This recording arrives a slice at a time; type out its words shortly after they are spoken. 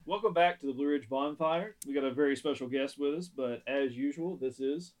welcome back to the Blue Ridge Bonfire. We got a very special guest with us, but as usual, this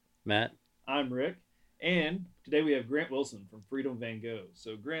is Matt. I'm Rick, and today we have Grant Wilson from Freedom Van Gogh.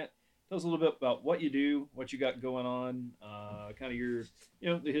 So, Grant, tell us a little bit about what you do, what you got going on, kind of your,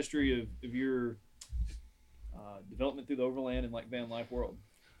 the history of your development through the overland and like van life world.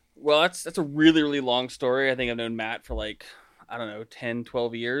 Well, that's a really, really long story. I think I've known Matt for like, I don't know, 10,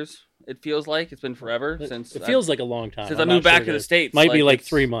 12 years. It feels like it's been forever since it feels like a long time since I moved back to the States. Might be like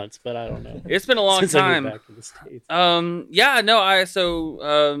 3 months, but I don't know. It's been a long since time. I moved back to the States.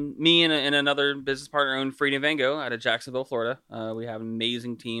 Me and another business partner own Freedom Van Gogh out of Jacksonville, Florida. We have an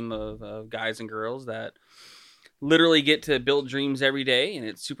amazing team of guys and girls that literally get to build dreams every day, and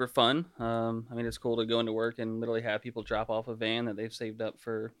it's super fun. It's cool to go into work and literally have people drop off a van that they've saved up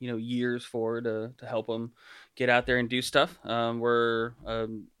for years for to help them get out there and do stuff. We're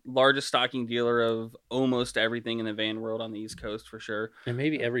largest stocking dealer of almost everything in the van world on the East Coast for sure, and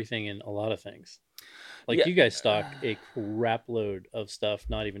maybe everything in a lot of things. Like you guys stock a crap load of stuff,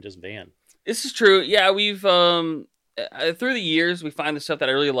 not even just van. This is true. Yeah, we've through the years, we find the stuff that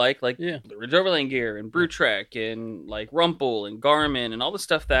I really like the Ridge Overland gear and Brew Trek and like Rumpel and Garmin and all the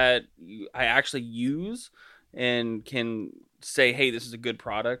stuff that I actually use and can say, hey, this is a good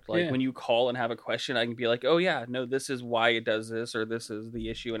product. When you call and have a question, I can be like, oh yeah, no, this is why it does this, or this is the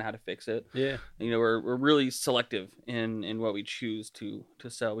issue and how to fix it. Yeah. We're really selective in what we choose to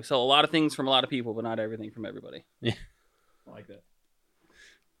sell. We sell a lot of things from a lot of people, but not everything from everybody. Yeah. I like that.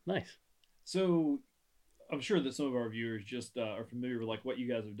 Nice. So I'm sure that some of our viewers just are familiar with like what you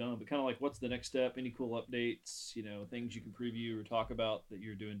guys have done, but kind of like what's the next step? Any cool updates? Things you can preview or talk about that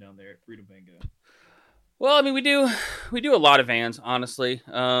you're doing down there at Freedom Van Gogh. Well, we do a lot of vans, honestly.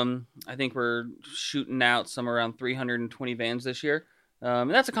 I think we're shooting out somewhere around 320 vans this year. And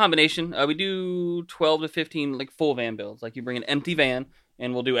that's a combination. We do 12 to 15 like full van builds. Like you bring an empty van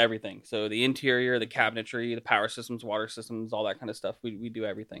and we'll do everything. So the interior, the cabinetry, the power systems, water systems, all that kind of stuff. We do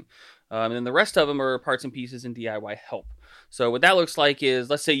everything. And then the rest of them are parts and pieces and DIY help. So what that looks like is,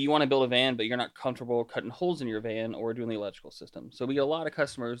 let's say you want to build a van, but you're not comfortable cutting holes in your van or doing the electrical system. So we get a lot of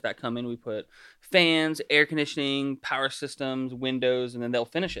customers that come in, we put fans, air conditioning, power systems, windows, and then they'll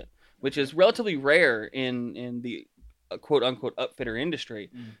finish it, which is relatively rare in the quote unquote upfitter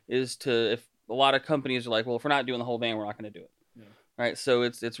industry. Is to, if a lot of companies are like, well, if we're not doing the whole van, we're not going to do it. Right. So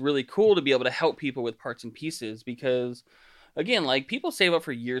it's really cool to be able to help people with parts and pieces because, again, like people save up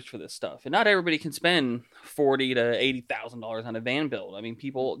for years for this stuff, and not everybody can spend $40,000 to $80,000 on a van build. I mean,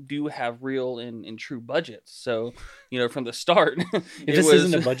 people do have real and true budgets. So, from the start,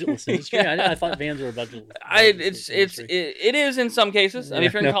 isn't a budgetless industry. I thought vans were a budgetless. It is in some cases. I mean,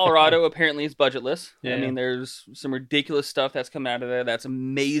 if you're in Colorado, apparently it's budgetless. Yeah. I mean, there's some ridiculous stuff that's come out of there. That's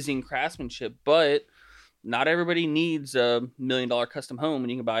amazing craftsmanship, but not everybody needs a $1 million custom home,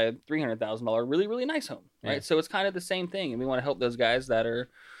 and you can buy a $300,000 really, really nice home, right? Yeah. So it's kind of the same thing, and we want to help those guys that are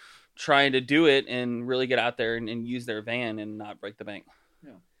trying to do it and really get out there and use their van and not break the bank.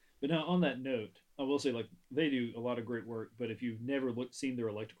 Yeah. But now on that note, I will say, like, they do a lot of great work, but if you've never seen their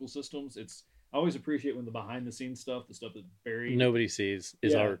electrical systems, I always appreciate when the behind the scenes stuff, the stuff that's buried, nobody sees,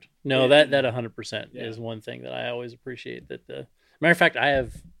 is art. No, that 100% is one thing that I always appreciate. That matter of fact, I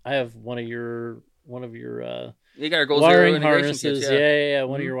have one of your you got our Goal wiring Zero harnesses. Kits,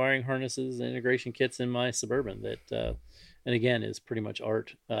 One of your wiring harnesses and integration kits in my Suburban that, and again, is pretty much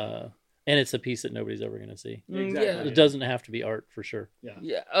art. And it's a piece that nobody's ever going to see. Exactly. Yeah. It doesn't have to be art for sure.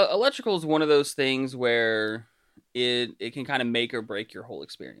 Yeah. Electrical is one of those things where it can kind of make or break your whole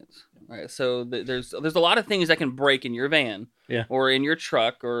experience. Right. So there's a lot of things that can break in your van, or in your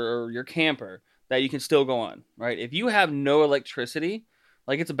truck or your camper that you can still go on. Right. If you have no electricity,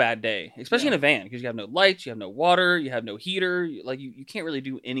 like it's a bad day, especially in a van, because you have no lights, you have no water, you have no heater, you can't really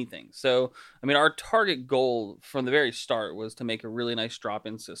do anything. So, I mean, our target goal from the very start was to make a really nice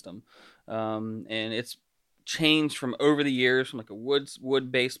drop-in system. And it's changed from over the years from like a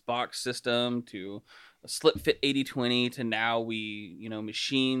wood-based box system to a slip fit 80/20 to now we,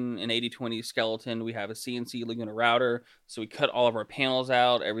 machine an 80/20 skeleton. We have a CNC Laguna router. So we cut all of our panels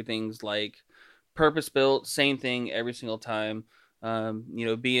out. Everything's like purpose built, same thing every single time.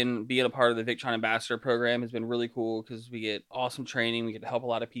 Being a part of the Victron Ambassador program has been really cool because we get awesome training. We get to help a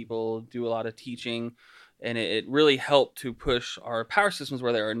lot of people, do a lot of teaching, and it really helped to push our power systems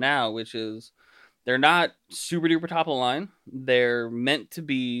where they are now, which is they're not super duper top of the line. They're meant to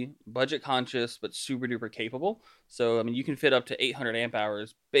be budget conscious, but super duper capable. So, I mean, you can fit up to 800 amp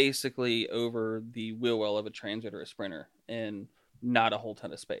hours basically over the wheel well of a Transit or a Sprinter, and not a whole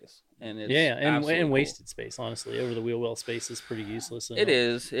ton of space. And it's and wasted space, honestly. Over the wheel well space is pretty useless. It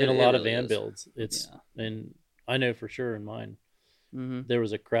is. In a lot of really van is. builds. And I know for sure in mine. there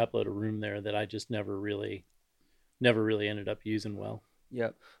was a crap load of room there that I just never really ended up using well.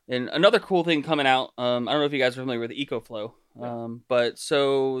 Yep. And another cool thing coming out, I don't know if you guys are familiar with the EcoFlow, but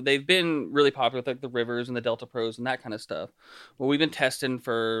so they've been really popular with like the Rivers and the Delta Pros and that kind of stuff. Well, we've been testing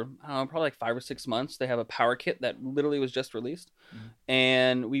for, I don't know, probably like 5 or 6 months. They have a power kit that literally was just released.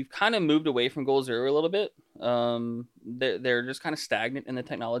 And we've kind of moved away from Goal Zero a little bit. They're just kind of stagnant in the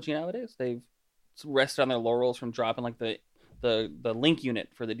technology nowadays. They've rested on their laurels from dropping like the link unit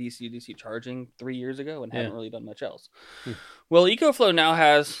for the DC charging 3 years ago and haven't really done much else. Well, EcoFlow now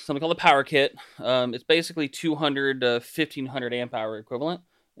has something called a power kit. It's basically 200 to 1500 amp hour equivalent,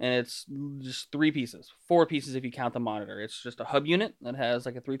 and it's just 4 pieces if you count the monitor. It's just a hub unit that has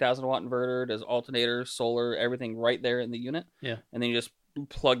like a 3000 watt inverter, does alternators, solar, everything right there in the unit. Yeah. And then you just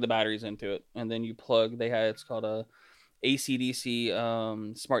plug the batteries into it, and then you plug, it's called a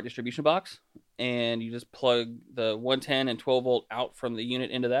AC/DC smart distribution box, and you just plug the 110 and 12 volt out from the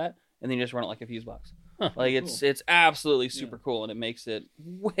unit into that, and then you just run it like a fuse box. Like it's absolutely super cool, and it makes it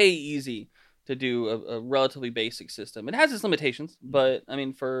way easy to do a relatively basic system. It has its limitations, but I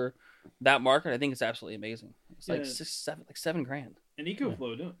mean, for that market, I think it's absolutely amazing. It's like $7,000. And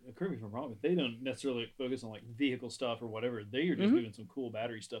EcoFlow, don't correct me if I'm wrong, but they don't necessarily focus on like vehicle stuff or whatever. They are just doing some cool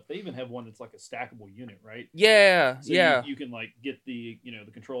battery stuff. They even have one that's like a stackable unit, right? Yeah, so you can like get the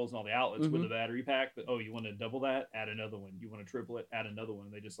the controls and all the outlets with the battery pack. But you want to double that, add another one. You want to triple it, add another one.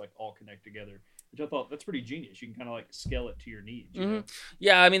 And they just like all connect together, which I thought that's pretty genius. You can kind of like scale it to your needs. You know?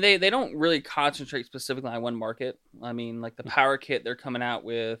 Yeah, I mean they don't really concentrate specifically on one market. I mean, like the power kit, they're coming out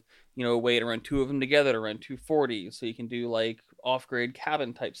with a way to run 2 of them together to run 240, so you can do like off-grid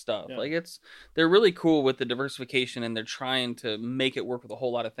cabin type stuff. Like they're really cool with the diversification, and they're trying to make it work with a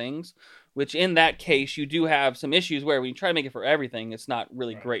whole lot of things, which in that case you do have some issues where when you try to make it for everything, it's not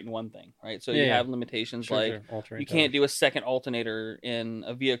really great in one thing, right? So you have limitations, you can't do a second alternator in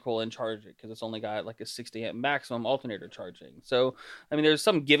a vehicle and charge it because it's only got like a 60 amp maximum alternator charging. So I mean there's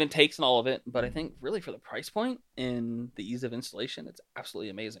some give and takes in all of it, but I think really for the price point and the ease of installation, it's absolutely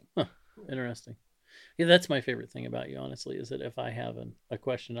amazing. Interesting. Yeah, that's my favorite thing about you, honestly, is that if I have a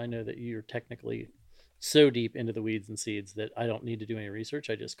question, I know that you're technically so deep into the weeds and seeds that I don't need to do any research.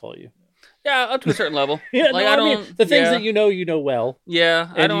 I just call you. Yeah, up to a certain level. I mean, the things that you know well. Yeah,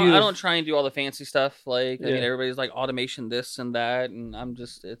 I don't try and do all the fancy stuff. Like, I mean, everybody's like automation this and that, and I'm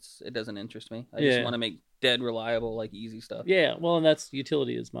just, it doesn't interest me. I just want to make dead reliable, like easy stuff. Yeah, well, and that's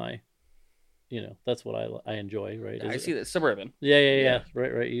utility is my, that's what I enjoy, right? I see that Suburban. Yeah.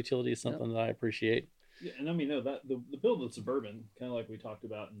 Right. Utility is something that I appreciate. Yeah, and I mean, that the build of the Suburban, kind of like we talked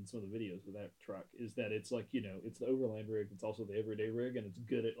about in some of the videos with that truck, is that it's like it's the overland rig, it's also the everyday rig, and it's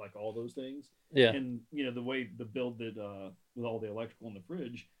good at like all those things. Yeah. And the way the build did with all the electrical in the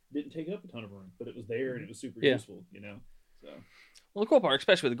fridge didn't take up a ton of room, but it was there and it was super useful. So. Well, the cool part,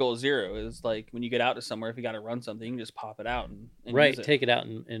 especially with the Goal Zero, is like when you get out to somewhere, if you got to run something, you can just pop it out and use it. Take it out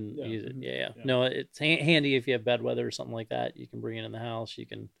and use it. Yeah. No, it's handy if you have bad weather or something like that. You can bring it in the house. You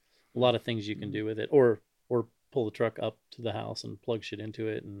can a lot of things you can do with it, or pull the truck up to the house and plug shit into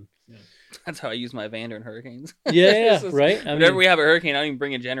it. And that's how I use my van during hurricanes. Right. Whenever we have a hurricane, I don't even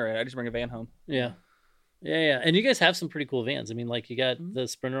bring a generator. I just bring a van home. Yeah. And you guys have some pretty cool vans. I mean, like you got the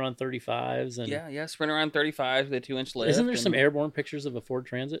Sprinter on 35s and Sprinter on 35s with a 2-inch lift. Isn't there some airborne pictures of a Ford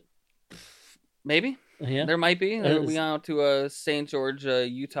Transit? Maybe. Yeah, there might be. We went out to St. George,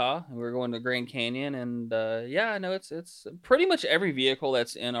 Utah, and we were going to Grand Canyon, and no, it's pretty much every vehicle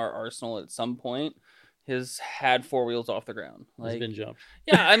that's in our arsenal at some point has had 4 wheels off the ground. Like, it's been jumped.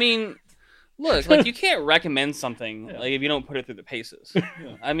 Yeah, I mean, look, like you can't recommend something like if you don't put it through the paces.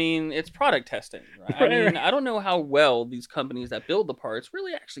 I mean, it's product testing. Right? I mean, I don't know how well these companies that build the parts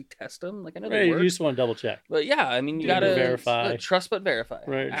really actually test them. Like I know they work. You just want to double check. But yeah, I mean, you gotta verify. Trust but verify.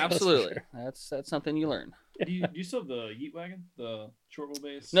 Right. Absolutely. That's something you learn. Do you still have the Yeet Wagon, the short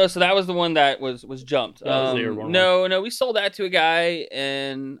wheelbase? No, so that was the one that was jumped. No, we sold that to a guy,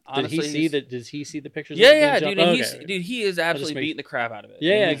 and honestly, Did he see the pictures? Yeah, dude, he is absolutely beating the crap out of it.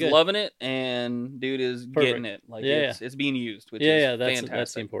 Yeah, he's loving it, and dude is getting it. Like it's being used, which is fantastic.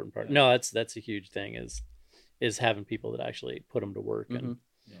 That's the important part. No, that's a huge thing is having people that actually put them to work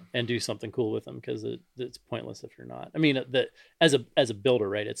and do something cool with them, because it's pointless if you're not. I mean, as a builder,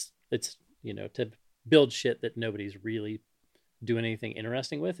 right? It's to build shit that nobody's really doing anything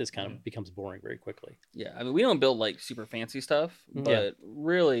interesting with is kind of becomes boring very quickly. Yeah, I mean, we don't build like super fancy stuff, but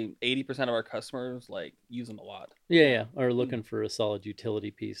really 80% of our customers like use them a lot. Yeah, are looking for a solid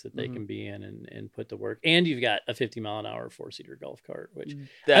utility piece that they can be in and put to work. And you've got a 50-mile-an-hour 4-seater golf cart, which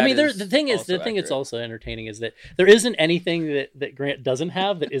the thing that's also entertaining is that there isn't anything that Grant doesn't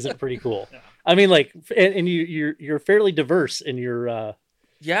have that isn't pretty cool. I mean, like, and you're fairly diverse in your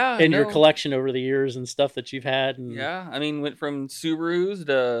your collection over the years and stuff that you've had. And... Yeah, I mean, went from Subarus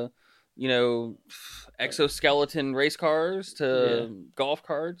to, exoskeleton race cars to golf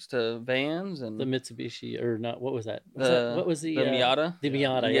carts to vans and the Mitsubishi, or not? What was that? What was the Miata? The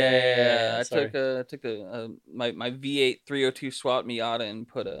Miata. Yeah. I took my V8 302 SWAT Miata and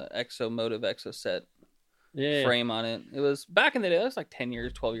put a Exomotive Exoset frame on it. It was back in the day. It was like 10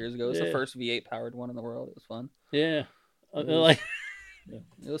 years, 12 years ago. It was the first V8 powered one in the world. It was fun. Yeah.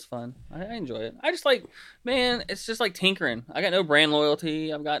 It was fun. I enjoy it. I just man, it's just like tinkering. I got no brand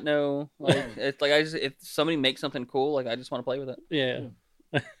loyalty. I've got no it's like if somebody makes something cool, I just want to play with it.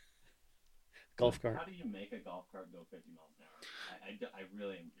 Yeah. Golf cart. How do you make a golf cart go 50 miles an hour? I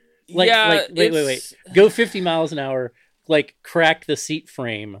really am curious. Wait. Go 50 miles an hour. Crack the seat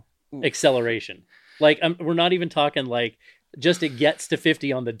frame acceleration. We're not even talking just it gets to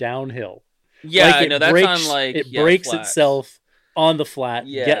 50 on the downhill. Yeah, that's breaks, on it breaks itself on the flat,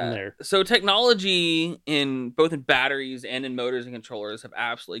 getting there. So technology both in batteries and in motors and controllers have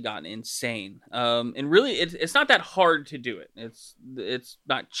absolutely gotten insane. And really, it's not that hard to do it. It's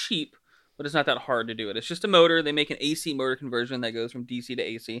not cheap, but it's not that hard to do it. It's just a motor. They make an AC motor conversion that goes from DC to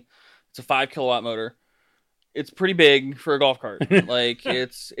AC. It's a 5 kilowatt motor. It's pretty big for a golf cart.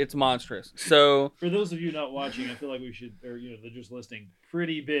 It's monstrous. So for those of you not watching, I feel like we should, or they're just listening.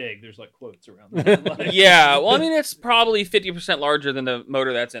 Pretty big. There's quotes around that. Yeah. Well, I mean, it's probably 50% larger than the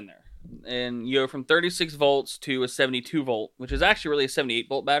motor that's in there, and you go from 36 volts to a 72 volt, which is actually really a 78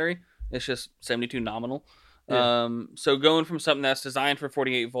 volt battery. It's just 72 nominal. Yeah. So going from something that's designed for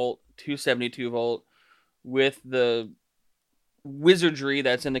 48 volt to 72 volt with the wizardry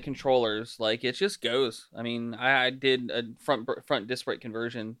that's in the controllers, it just goes. I mean, I did a front disc brake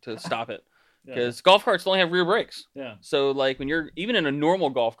conversion to stop it because golf carts only have rear brakes. Yeah. So when you're even in a normal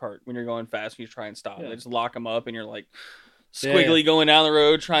golf cart, when you're going fast, you try and stop. They just lock them up, and you're squiggly going down the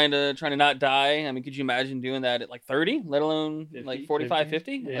road trying to not die. I mean, could you imagine doing that at 30, let alone 50, 45,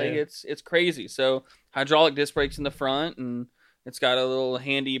 50? Yeah. It's crazy. So hydraulic disc brakes in the front, and it's got a little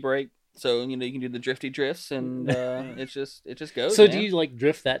handy brake. So you can do the drifty drifts, and it just goes. So man. do you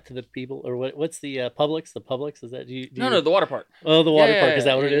drift that to the people, or what's the Publix? The Publix, is that No, the water park. Oh, the water park, is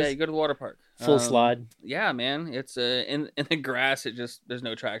that what it is? Yeah, you go to the water park. Full slide. Yeah, man. It's in the grass. There's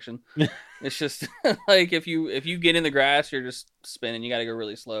no traction. It's just if you get in the grass, you're just spinning. You got to go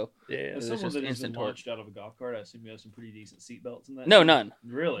really slow. Yeah. As someone that has been launched out of a golf cart, I assume you have some pretty decent seat belts in that. No, none.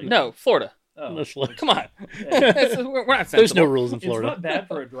 Really? No, Florida. Oh, come on. We're not sensible. There's no rules in Florida. It's not bad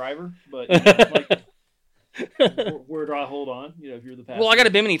for a driver, but where do I hold on? If you're the passenger. Well, I got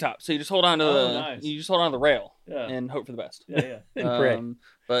a bimini top, so you just hold on to nice. you just hold on to the rail and hope for the best. Yeah.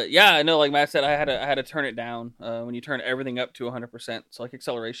 But yeah, I know. Like Matt said, I had to turn it down when you turn everything up to 100%. So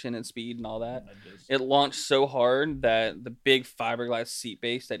acceleration and speed and all that. It launched so hard that the big fiberglass seat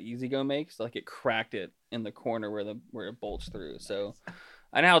base that E-Z-GO makes, it cracked it in the corner where it bolts through. So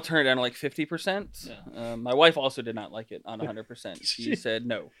I now turn it down to 50%. Yeah. My wife also did not like it on 100%. She said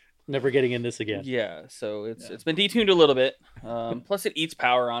no. Never getting in this again. Yeah, so it's been detuned a little bit. Plus, it eats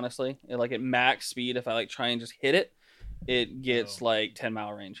power. Honestly, at max speed, if I try and just hit it, it gets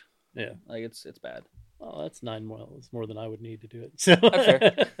 10-mile range. Yeah, it's bad. Oh, that's 9 miles. More than I would need to do it. So that's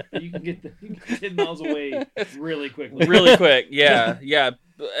fair. You can get 10 miles away really quickly. Really quick. Yeah,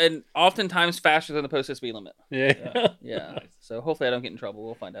 and oftentimes faster than the posted speed limit. Yeah. Nice. So hopefully I don't get in trouble.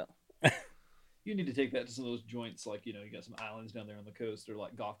 We'll find out. You need to take that to some of those joints, you got some islands down there on the coast, or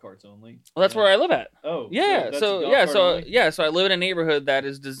golf carts only. Well, that's where I live at. Oh, yeah. So I live in a neighborhood that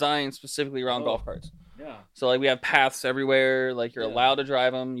is designed specifically around golf carts. Yeah. So we have paths everywhere. You're allowed to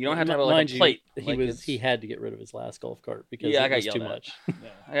drive them. You don't have to have a plate. He had to get rid of his last golf cart because I it got was yelled too at. much.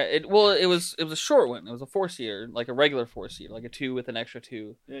 It was a short one. It was a 4-seater, a regular 4-seater, a 2 with an extra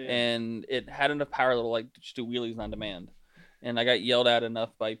 2, and it had enough power to just do wheelies on demand. And I got yelled at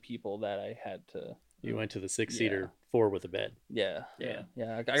enough by people that I had to. You went to the 6-seater 4 with a bed. Yeah.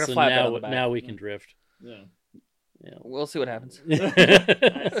 I got a so flat bed on the back. Now we can drift. Yeah. We'll see what happens.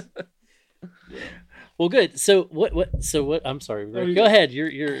 Nice. Well, good. So what? I'm sorry. Go ahead.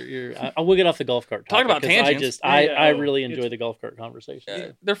 We'll get off the golf cart. Talking about tangents. I really enjoy the golf cart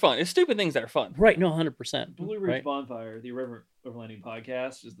conversation. They're fun. It's stupid things that are fun. Right. No, 100%. Blue Ridge Bonfire, the Irreverent Overlanding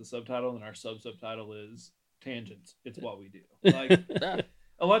Podcast, is the subtitle, and our subtitle is Tangents. It's what we do.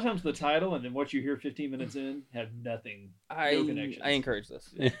 A lot of times the title and then what you hear 15 minutes in have no connections. I encourage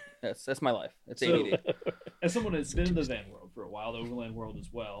this. That's my life. It's ADD. As someone that's been in the van world for a while, the overland world as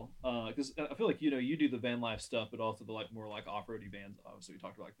well, because I feel like you do the van life stuff, but also the more off-roady vans. Obviously, we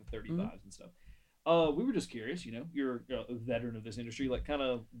talked about the 35s and stuff. We were just curious, you're a veteran of this industry, like kind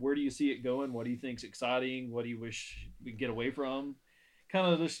of where do you see it going? What do you think's exciting? What do you wish we could get away from?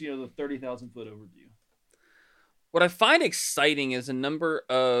 Kind of just, the 30,000 foot overview. What I find exciting is a number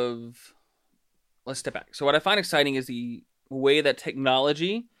of, let's step back. So what I find exciting is the way that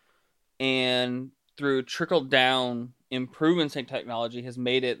technology and through trickle down improvements in technology has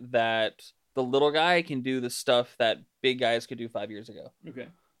made it that the little guy can do the stuff that big guys could do 5 years ago. Okay.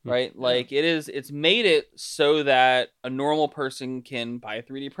 Right? Yeah. Like it's made it so that a normal person can buy a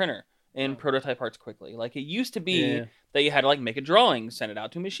 3D printer and prototype parts quickly. Like it used to be that you had to like make a drawing, send it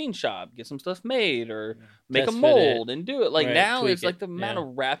out to a machine shop, get some stuff made, or make a mold and do it. Like now it's like the amount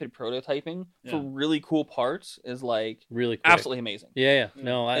of rapid prototyping for really cool parts is like really quick. Absolutely amazing.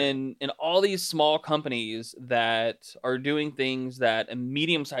 No, and all these small companies that are doing things that a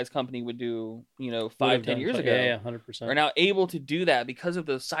medium-sized company would do, 5-10 years ago, 100%, are now able to do that because of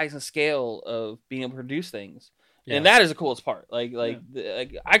the size and scale of being able to produce things. Yeah. And that is the coolest part. Like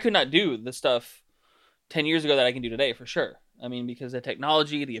I could not do the stuff 10 years ago that I can do today for sure. I mean, because the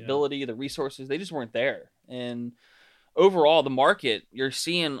technology, the ability, the resources, they just weren't there. And overall, the market, you're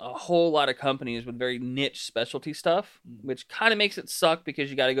seeing a whole lot of companies with very niche specialty stuff, which kind of makes it suck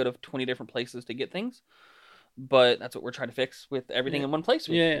because you got to go to 20 different places to get things. But that's what we're trying to fix with everything in one place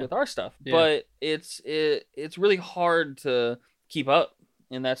with our stuff. Yeah. But it's really hard to keep up.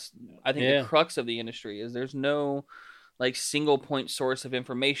 And that's, I think, the crux of the industry is there's no like single point source of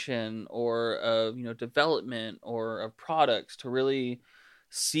information or of, development or of products to really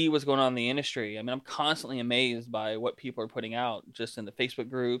see what's going on in the industry. I mean, I'm constantly amazed by what people are putting out just in the Facebook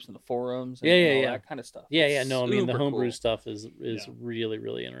groups and the forums and all that kind of stuff. No, I mean, the homebrew stuff is really,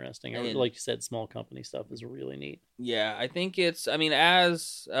 really interesting. And like you said, small company stuff is really neat. Yeah, I think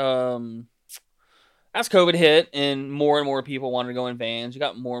as COVID hit and more people wanted to go in vans, you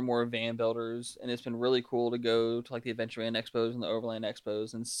got more and more van builders, and it's been really cool to go to like the Adventureland Expos and the Overland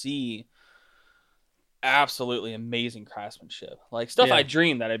Expos and see absolutely amazing craftsmanship, like stuff I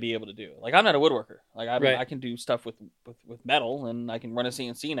dreamed that I'd be able to do. Like I'm not a woodworker, like I can do stuff with metal and I can run a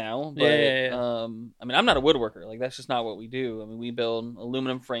CNC now, but I mean I'm not a woodworker, like that's just not what we do. I mean we build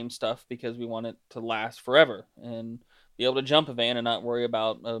aluminum frame stuff because we want it to last forever and be able to jump a van and not worry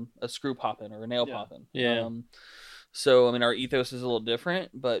about a screw popping or a nail popping. So, I mean, our ethos is a little different,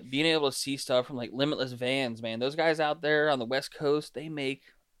 but being able to see stuff from like Limitless Vans, man, those guys out there on the West Coast, they make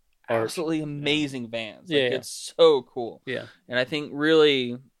absolutely amazing vans. Like, it's so cool. Yeah. And I think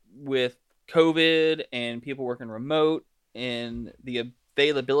really with COVID and people working remote and the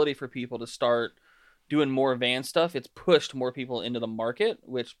availability for people to start doing more van stuff, it's pushed more people into the market,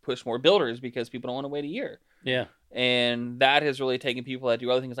 which pushed more builders because people don't want to wait a year. Yeah. And that has really taken people that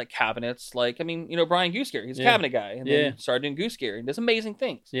do other things like cabinets. Like, I mean, Brian Goosegear, he's a cabinet guy. And then started doing Goosegear and does amazing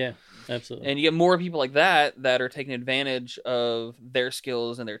things. Yeah, absolutely. And you get more people like that are taking advantage of their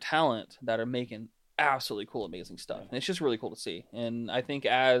skills and their talent that are making absolutely cool, amazing stuff. And it's just really cool to see. And I think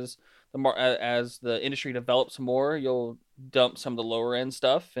as the industry develops more, you'll dump some of the lower end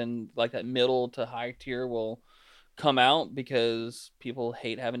stuff and like that middle to high tier will come out because people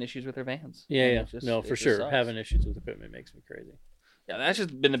hate having issues with their vans. For sure. Having issues with equipment makes me crazy. Yeah, that's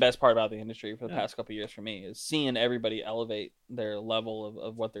just been the best part about the industry for the past couple of years for me is seeing everybody elevate their level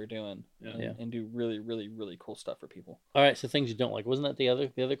of what they're doing and do really, really, really cool stuff for people. All right, so things you don't like. Wasn't that the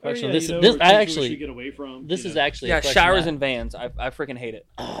other question? This I actually get away from. This is actually showers and vans. I freaking hate it.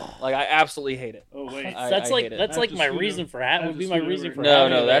 Like I absolutely hate it. Oh wait, that's like my reason for having. Would be my reason for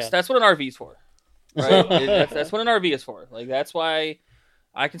no. That's what an RV is for. Right? That's what an RV is for. Like that's why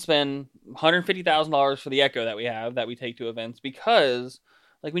I can spend $150,000 for the Echo that we take to events because,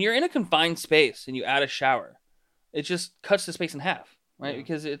 like, when you're in a confined space and you add a shower, it just cuts the space in half, right? Yeah.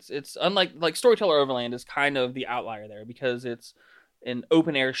 Because it's unlike like Storyteller Overland is kind of the outlier there because it's an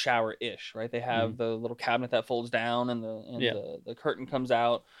open air shower ish, right? They have the little cabinet that folds down and the curtain comes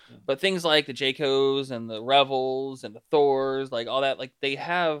out, but things like the Jaycos and the Revels and the Thors, like all that, like they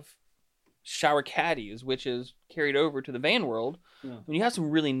have shower caddies, which is carried over to the van world. When you have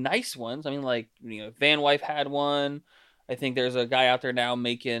some really nice ones, I mean, like Van Wife had one. I think there's a guy out there now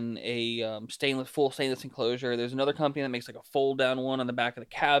making a full stainless enclosure. There's another company that makes like a fold down one on the back of the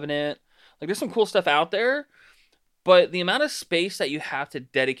cabinet. Like there's some cool stuff out there, but the amount of space that you have to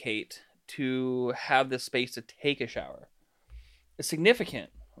dedicate to have this space to take a shower is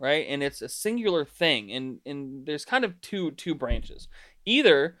significant, right? And it's a singular thing, and there's kind of two branches.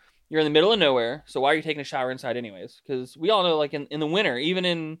 Either you're in the middle of nowhere, so why are you taking a shower inside anyways? Because we all know, like in the winter, even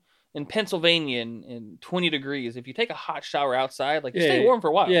in Pennsylvania in 20 degrees, if you take a hot shower outside, like you stay warm for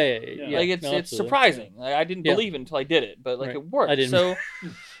a while. Yeah. Like it's surprising. Like, I didn't believe it until I did it, but like it worked. I didn't. So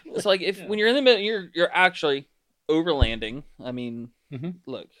It's like when you're in the middle, you're actually overlanding. I mean,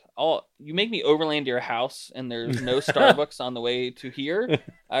 look, you make me overland your house, and there's no Starbucks on the way to here.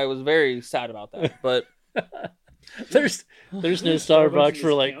 I was very sad about that, but there's no Starbucks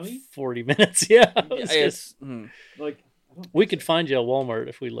for like county? 40 minutes. Yeah, like we could find you a Walmart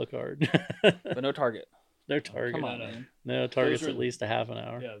if we look hard, but no Target. No Target. Come on, man. No Target's at least a half an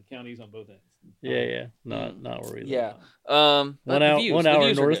hour. Yeah, the county's on both ends. Yeah. Not where we live. Yeah. 1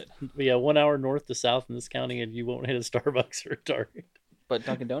 hour north. Yeah, 1 hour north to south in this county, and you won't hit a Starbucks or a Target. But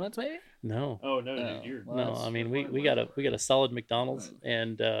Dunkin' Donuts, maybe? No. Oh no, dude, no. I mean, we got a solid McDonald's,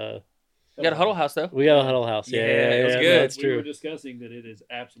 and we got a Huddle House though. We got a Huddle House. Yeah, it was good. That's true. We were discussing that it is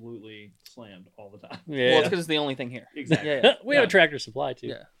absolutely slammed all the time. Yeah. Well, it's because it's the only thing here. Exactly. We have a Tractor Supply too.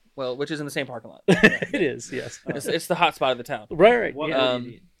 Yeah. Well, which is in the same parking lot. It is. Yes. It's the hot spot of the town. Right. What more do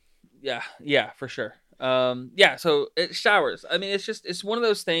you need? Yeah, for sure. So it showers. I mean, it's one of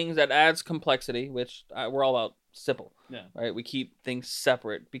those things that adds complexity, which we're all about simple. Yeah. Right. We keep things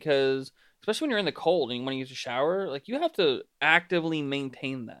separate because, especially when you're in the cold and you want to use a shower, like you have to actively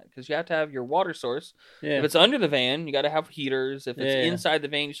maintain that because you have to have your water source. Yeah. If it's under the van, you got to have heaters. If it's inside the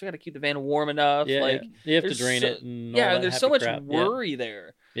van, you still got to keep the van warm enough. Yeah. Like you have to drain it. And there's so much crap. worry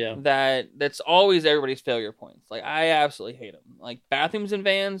there. Yeah. That's always everybody's failure points. Like I absolutely hate them. Like bathrooms in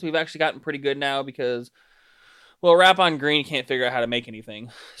vans, we've actually gotten pretty good now because, well, Wrap On Green can't figure out how to make anything.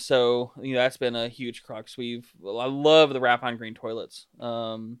 So, that's been a huge crux. I love the Wrap On Green toilets.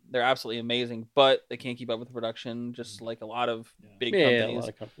 They're absolutely amazing, but they can't keep up with the production, just like a lot of big companies. A lot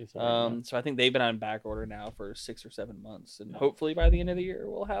of companies so I think they've been on back order now for 6 or 7 months, and hopefully by the end of the year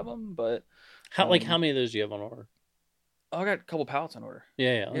we'll have them. But how many of those do you have on order? Oh, I got a couple pallets on order.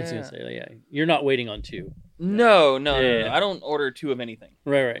 Yeah. I was gonna say, you're not waiting on 2. No. I don't order 2 of anything.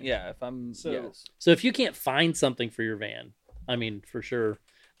 Right. Yeah, if I'm so if you can't find something for your van, I mean, for sure,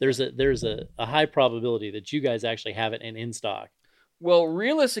 there's a high probability that you guys actually have it in stock. Well,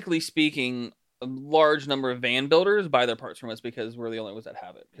 realistically speaking, a large number of van builders buy their parts from us because we're the only ones that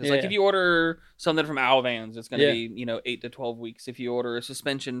have it. Because like if you order something from Owl Vans, it's going to be 8 to 12 weeks. If you order a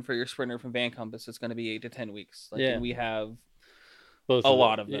suspension for your Sprinter from Van Compass, it's going to be 8 to 10 weeks. And we have both a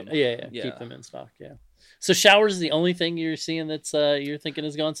lot of them. Yeah. Keep them in stock. Yeah. So showers is the only thing you're seeing that's you're thinking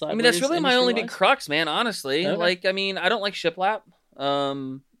is going sideways? I mean, that's really my only big crux, man. Honestly, okay. Like I mean, I don't like shiplap.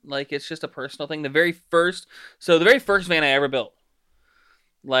 Like it's just a personal thing. The very first van I ever built.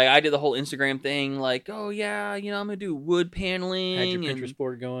 Like, I did the whole Instagram thing, like, oh, yeah, I'm going to do wood paneling. Had your Pinterest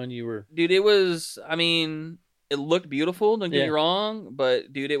board going, Dude, it was, I mean, it looked beautiful, don't get me wrong,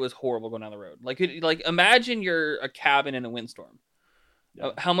 but, dude, it was horrible going down the road. Like, imagine you're a cabin in a windstorm. Yeah.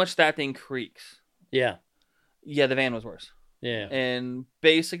 How much that thing creaks. Yeah. Yeah, the van was worse. Yeah. And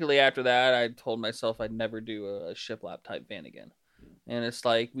basically after that, I told myself I'd never do a shiplap type van again. And it's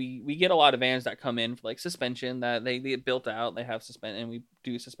like we get a lot of vans that come in for like suspension that they get built out, they have suspension, and we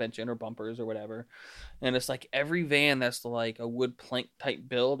do suspension or bumpers or whatever. And it's like every van that's like a wood plank type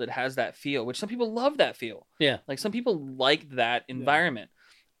build, it has that feel, which some people love that feel. Yeah. Like some people like that environment.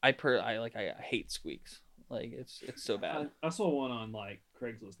 I hate squeaks. Like it's so bad. I saw one on like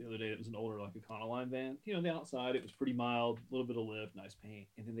Craigslist the other day. It was an older like Econoline van. The outside it was pretty mild, a little bit of lift, nice paint,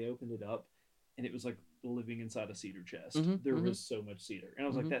 and then they opened it up. And it was like living inside a cedar chest. There was so much cedar. And I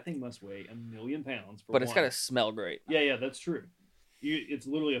was like, that thing must weigh 1,000,000 pounds. But it's got to smell great. Yeah, that's true. It's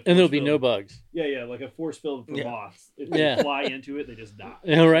literally a force and there'll be field. No bugs. Yeah, like a force field for moths. If they fly into it, they just die.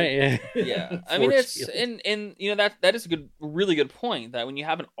 Yeah, right. Yeah. I mean, it's and that is a really good point that when you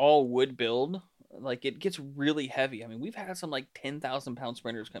have an all wood build, like it gets really heavy. I mean, we've had some like 10,000 pound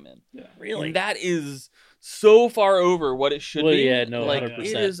sprinters come in. Yeah, really. And that is so far over what it should be. Yeah, no, like 100%.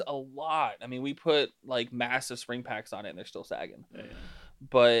 It is a lot. I mean, we put like massive spring packs on it, and they're still sagging. Yeah.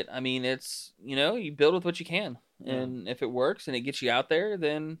 But I mean, it's you build with what you can, and if it works and it gets you out there,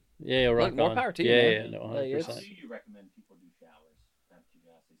 then more power to you. Yeah, no, 100%. How do you recommend people do showers?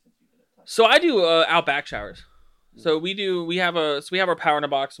 So I do Outback showers. So we have our power in a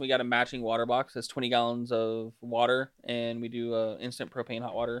box, and we got a matching water box that's 20 gallons of water, and we do a instant propane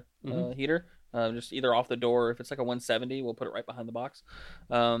hot water heater. Just either off the door, if it's like a 170, we'll put it right behind the box.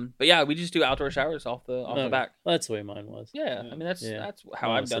 But yeah, we just do outdoor showers off the back. Well, that's the way mine was. Yeah, I mean that's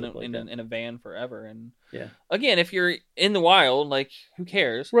how I've done it in a van forever. And yeah, again, if you're in the wild, like who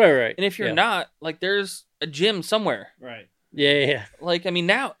cares? Right. And if you're not, like there's a gym somewhere. Right. Yeah. Like, I mean,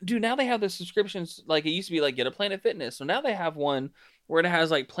 now they have the subscriptions. Like, it used to be like, get a Planet Fitness. So now they have one where it has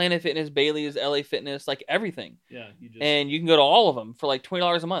like Planet Fitness, Bailey's, LA Fitness, like everything. Yeah. And you can go to all of them for like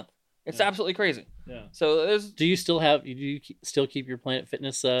 $20 a month. It's absolutely crazy. Yeah. So do you still keep your Planet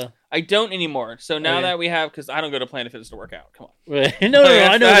Fitness? I don't anymore. So now that we have, because I don't go to Planet Fitness to work out. Come on. No,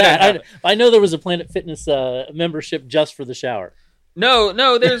 I know that. I know there was a Planet Fitness membership just for the shower.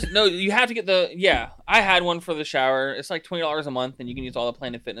 No, there's no. You have to get the. Yeah, I had one for the shower. It's like $20 a month, and you can use all the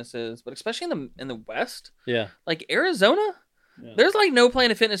Planet Fitnesses. But especially in the West, like Arizona, there's like no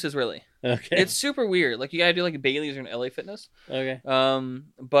Planet Fitnesses really. Okay, it's super weird. Like you gotta do like Bailey's or an LA Fitness. Okay.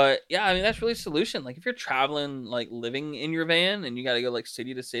 But yeah, I mean that's really a solution. Like if you're traveling, like living in your van, and you gotta go like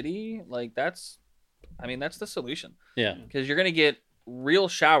city to city, like that's the solution. Yeah, because you're gonna get real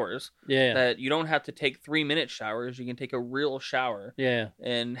showers yeah, that you don't have to take 3-minute showers. You can take a real shower, yeah,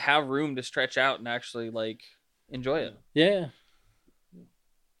 and have room to stretch out and actually like enjoy it. Yeah,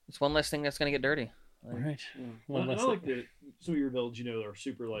 it's one less thing that's gonna get dirty. Like, right. Well, I like that some of your builds, are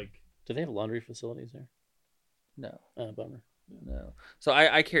super like. Do they have laundry facilities there? No. Bummer. No. So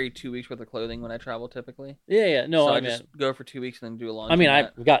I carry 2 weeks worth of clothing when I travel typically. Yeah. No, so I just go for 2 weeks and then do a laundry. I mean,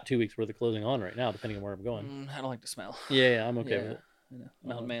 I've got 2 weeks worth of clothing on right now, depending on where I'm going. I don't like the smell. Yeah, I'm okay with it.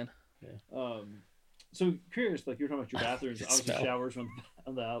 Mountain man. Yeah. So curious, like you're talking about your bathrooms, obviously showers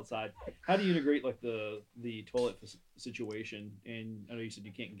on the outside. How do you integrate like the toilet situation? And I know you said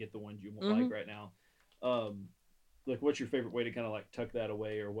you can't get the ones you like right now. Like what's your favorite way to kind of like tuck that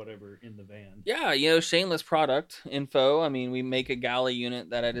away or whatever in the van? Yeah, shameless product info. I mean, we make a galley unit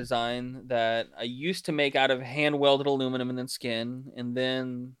that I designed that I used to make out of hand welded aluminum and then skin, and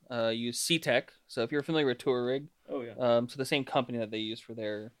then use C-Tech. So if you're familiar with Touareg, so the same company that they use for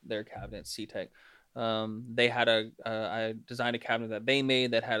their cabinet, C-Tech. They had I designed a cabinet that they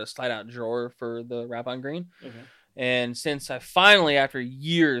made that had a slide out drawer for the wrap-on green. Okay. And since I finally, after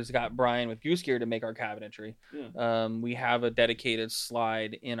years, got Brian with Goose Gear to make our cabinetry, we have a dedicated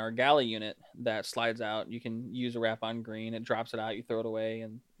slide in our galley unit that slides out. You can use a wrap-on green. It drops it out. You throw it away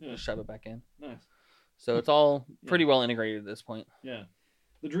and just shove it back in. Nice. So it's all pretty well integrated at this point. Yeah.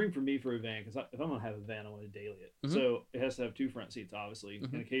 The dream for me for a van, because if I'm going to have a van, I want to daily it. Mm-hmm. So it has to have 2 front seats, obviously.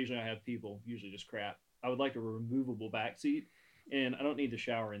 Mm-hmm. And occasionally I have people, usually just crap. I would like a removable back seat. And I don't need to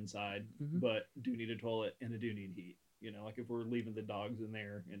shower inside, but do need a toilet and I do need heat. Like if we're leaving the dogs in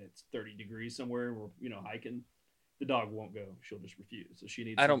there and it's 30 degrees somewhere and we're, hiking, the dog won't go. She'll just refuse. So she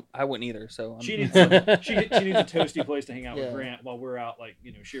needs. I wouldn't either. So she needs she needs a toasty place to hang out with Grant while we're out, like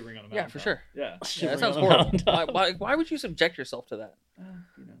shivering on a mountain. Yeah, for sure. Yeah, that sounds horrible. Why would you subject yourself to that?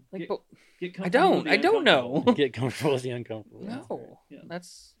 Get I don't know. Get comfortable with the uncomfortable.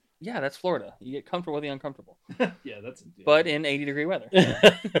 No, that's Florida. You get comfortable with the uncomfortable. But in 80-degree weather.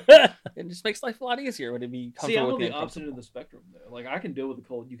 It just makes life a lot easier when it be comfortable. See, I'm with on the opposite end of the spectrum, though. Like, I can deal with the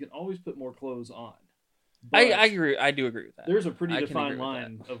cold. You can always put more clothes on. I agree. I do agree with that. There's a pretty defined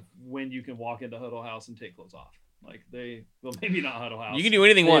line of when you can walk into Huddle House and take clothes off. Like maybe not Huddle House. You can do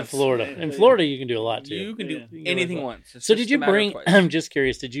anything once. In Florida. In Florida, you can do a lot too. You can do anything once. So did you bring? I'm just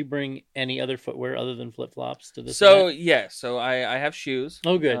curious. Did you bring any other footwear other than flip flops to this? So yes. So I have shoes.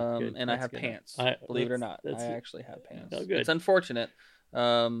 Oh, good. And I have pants. Believe it or not, I actually have pants. Oh, good. It's unfortunate.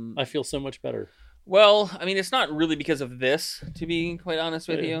 I feel so much better. Well, I mean, it's not really because of this, to be quite honest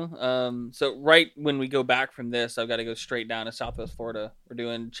with you. So right when we go back from this, I've got to go straight down to Southwest Florida. We're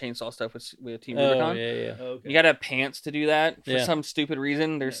doing chainsaw stuff with Team Rubicon. Yeah. Okay. You got to have pants to do that for some stupid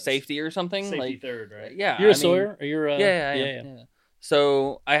reason. There's safety or something. Safety third, right? Yeah. You're a Sawyer? Or you're yeah.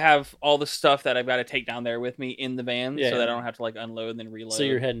 So I have all the stuff that I've got to take down there with me in the van, so that I don't have to unload and then reload. So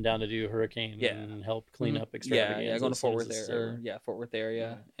you're heading down to do Hurricane and help clean up extravaganza. Yeah, going to Fort Worth Fort Worth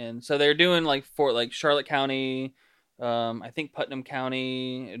area, and so they're doing Charlotte County, I think Putnam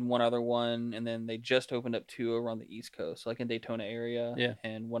County, and one other one, and then they just opened up 2 over on the East Coast, in Daytona area,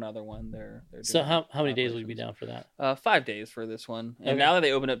 and one other one they're doing. So how many days will you be down for that? 5 days for this one, and now that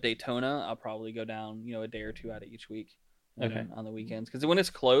they opened up Daytona, I'll probably go down a day or 2 out of each week. On the weekends, because when it's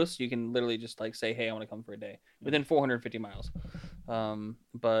close, you can literally just say, "Hey, I want to come for a day," within 450 miles.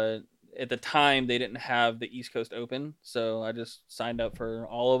 But at the time, they didn't have the East Coast open, so I just signed up for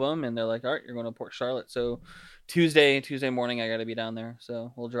all of them, and they're like, "All right, you're going to Port Charlotte." So Tuesday morning, I got to be down there.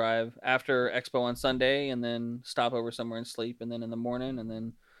 So we'll drive after Expo on Sunday, and then stop over somewhere and sleep, and then in the morning, and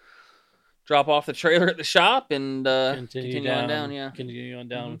then drop off the trailer at the shop and continue on down. Yeah, continue on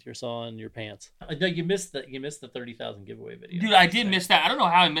down with your saw and your pants. No, you missed the 30,000 giveaway video. Dude, I did miss that. I don't know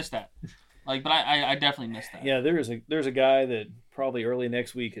how I missed that. But I definitely missed that. Yeah, there's a guy that probably early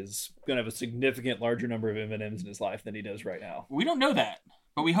next week is going to have a significant larger number of M&Ms in his life than he does right now. We don't know that,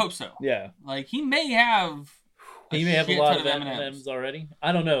 but we hope so. Yeah, he may have He may have a lot of M&Ms already.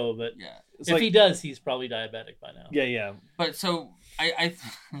 I don't know, but if he does, he's probably diabetic by now. Yeah. But so I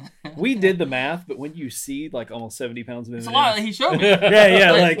we did the math, but when you see like almost 70 pounds of M&Ms, it's a lot. He showed me.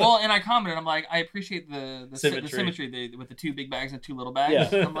 yeah. Well, and I commented. I'm like, I appreciate the symmetry with the 2 big bags and 2 little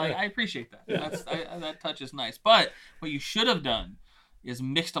bags. Yeah. I'm like, I appreciate that. That touch is nice. But what you should have done is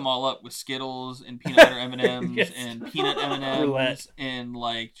mixed them all up with Skittles and peanut butter M&Ms and peanut M&Ms and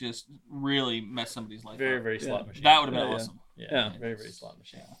like just really mess somebody's life up. Very slot machine. That would have been awesome. Yeah. Very slot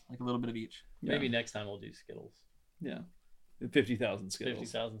machine. Like a little bit of each. Maybe next time we'll do Skittles. Yeah. 50,000 Skittles.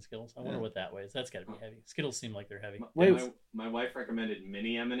 50,000 Skittles. I wonder what that weighs. That's got to be heavy. Skittles seem like they're heavy. My wife recommended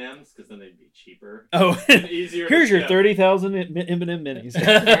mini M&Ms because then they'd be cheaper. Oh, and easier. Here's your 30,000 M&M minis.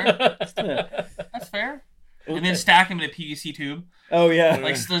 That's fair. And then stack them in a PVC tube. Oh yeah,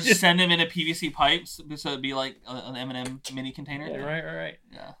 like just send them in a PVC pipe, so it'd be like an M&M mini container. Yeah, right.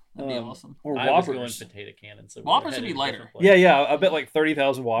 Yeah, that'd be awesome. Or I Whoppers. was going potato cannon. So Whoppers would be lighter. Yeah. I bet like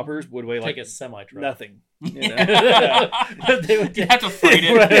 30,000 Whoppers would weigh like a semi truck. Nothing. You know? You have to freight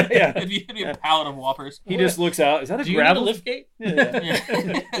it. Right, yeah. It'd be a pallet of Whoppers. He just looks out. Is that a gravel lift gate? Yeah.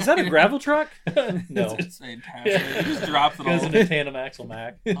 Is that a gravel truck? No. It's fantastic. He just drops it all. Goes into tandem axle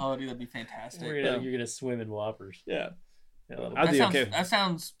Mac. Oh, dude, that'd be fantastic. You're gonna swim in Whoppers. Yeah. That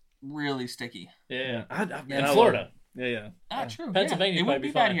sounds really sticky. Yeah. In Florida. Yeah. True. Pennsylvania it might would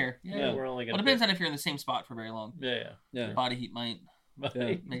be fine bad here. Yeah. We're only gonna. Well, it depends on if you're in the same spot for very long. Yeah. Your body heat might make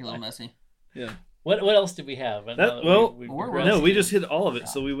it a little messy. Yeah. What else did we have? We just hit all of it.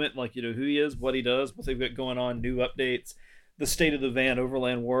 So we went like, who he is, what he does, what they've got going on, new updates, the state of the van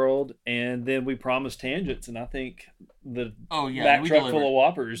Overland World, and then we promised tangents, and I think the back truck full of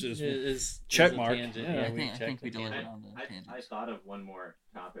Whoppers is check mark. I think we delivered on the tangents. I thought of one more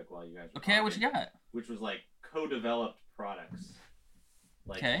topic while you guys were talking, what you got? Which was like co-developed products.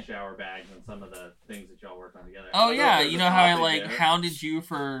 Like shower bags and some of the things that y'all work on together. Oh yeah, you know how I hounded you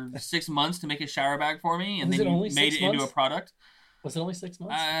for 6 months to make a shower bag for me, and then you made it into a product. Was it only 6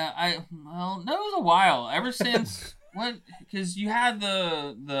 months? No, it was a while. Ever since because you had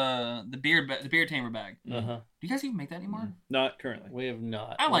the beer tamer bag. Uh-huh. Do you guys even make that anymore? Not currently. We have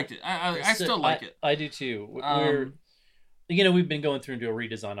not. I liked it. I still like it. I do too. We've been going through and do a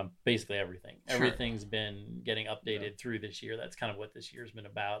redesign on basically everything. Sure. Everything's been getting updated through this year. That's kind of what this year's been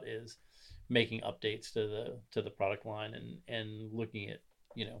about, is making updates to the product line and looking at,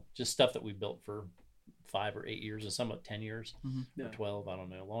 just stuff that we built for 5 or 8 years, and some of 10 years, or 12, I don't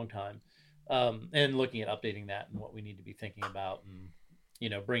know, a long time. And looking at updating that and what we need to be thinking about,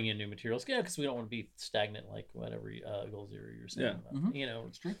 and bringing in new materials. Yeah, because we don't want to be stagnant like whatever Goal Zero you're saying. About.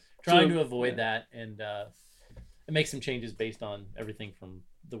 It's true. Trying to avoid that and make some changes based on everything from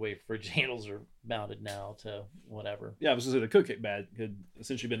the way fridge handles are mounted now to whatever. Yeah, I was going to say the cook kit bag had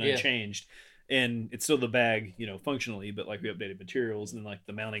essentially been unchanged, and it's still the bag, functionally, but like we updated materials and like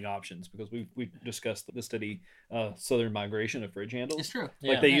the mounting options, because we discussed the steady southern migration of fridge handles. It's true.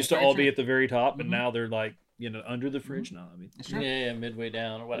 Like they used to all be at the very top, but now they're like under the fridge now. I mean, it's true. Yeah, midway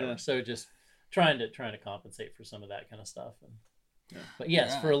down or whatever. Yeah. So just trying to compensate for some of that kind of stuff. But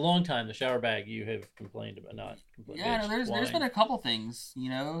yes, for a long time, the shower bag you have complained about, not complained. Yeah, there's been a couple things.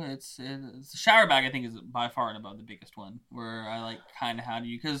 It's the shower bag. I think is by far and above the biggest one. Where I like kind of how do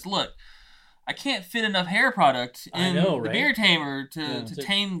you, because look, I can't fit enough hair product in the beer tamer to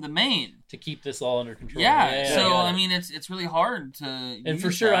tame the mane, to keep this all under control. So I mean, it's really hard to. And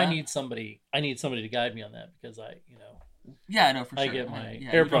for sure, I need somebody to guide me on that, because Yeah, I know for sure. I get my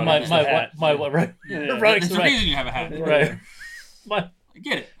hair product. My right. That's the reason you have a hat. Right. I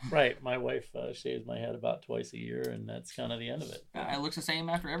get it. Right. My wife shaves my head about twice a year, and that's kind of the end of it. It looks the same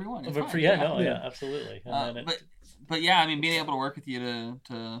after everyone. It's absolutely. But yeah, I mean, being able to work with you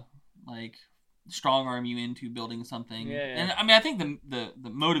to like strong arm you into building something. Yeah. And I mean, I think the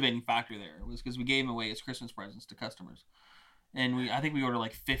motivating factor there was because we gave them away as Christmas presents to customers. And I think we ordered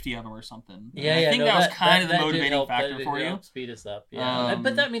like 50 of them or something. I think that was kind of the motivating factor for you. Speed us up. Yeah.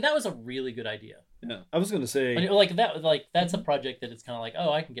 But that was a really good idea. Yeah. I was going to say, that's a project that it's kind of like,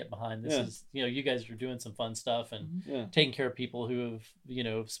 I can get behind. This is, you guys are doing some fun stuff and taking care of people who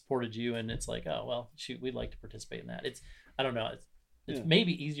have, supported you. And it's like, oh, well, shoot, we'd like to participate in that. I don't know. It's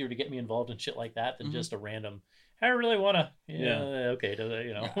maybe easier to get me involved in shit like that than just a random, I really want to, okay,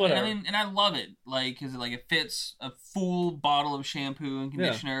 whatever. And I love it, because it fits a full bottle of shampoo and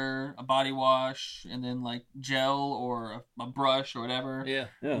conditioner, a body wash, and then like gel or a brush or whatever. Yeah.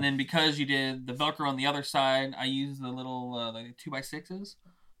 And then because you did the Velcro on the other side, I used the little 2x6s,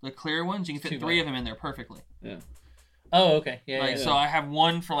 the clear ones. You can fit 3 of them in there perfectly. Yeah. Oh, okay. Yeah. So I have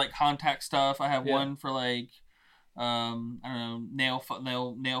one for like contact stuff. I have one for like I don't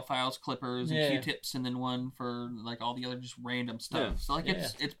know, nail files, clippers, and Q-tips, and then one for like all the other just random stuff. So like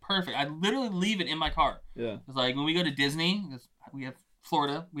it's perfect. I literally leave it in my car. Yeah. It's like when we go to Disney, we have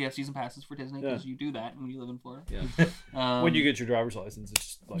Florida, we have season passes for Disney because you do that when you live in Florida. Yeah. When you get your driver's license, it's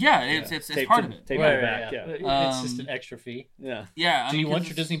just like, it's part of it. Tape it back. It's just an extra fee. Yeah. Yeah. Do you want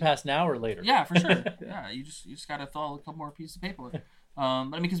your Disney Pass now or later? Yeah, for sure. You just gotta fill out a couple more pieces of paperwork. But I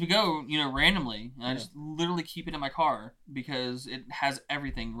mean, because we go, randomly, and I just literally keep it in my car because it has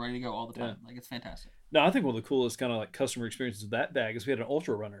everything ready to go all the time. Like, it's fantastic. No, I think one of the coolest kind of like customer experiences of that bag is we had an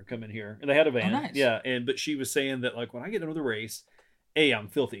ultra runner come in here, and they had a van. Oh, nice. Yeah, but she was saying that like when I get into the race, A, I'm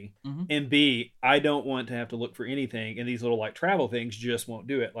filthy, and B, I don't want to have to look for anything, and these little like travel things just won't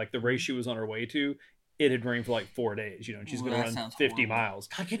do it. Like the race she was on her way to, it had rained for like 4 days, and she's going to run 50 miles.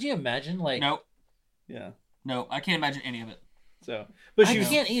 God, could you imagine? Like, nope. Yeah. No, I can't imagine any of it. So, but I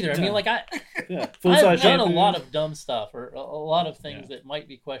can't either. I mean, like I've done a lot of dumb stuff or a lot of things that might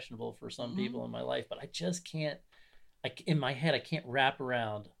be questionable for some people in my life, but I just can't. In my head, I can't wrap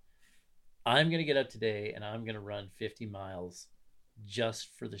around. I'm gonna get up today and I'm gonna run 50 miles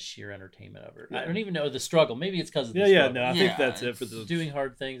just for the sheer entertainment of it. I don't even know the struggle. Maybe it's because of the struggle. No, I think that's it for the doing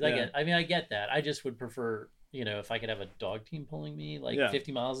hard things. I get that. I just would prefer, if I could have a dog team pulling me,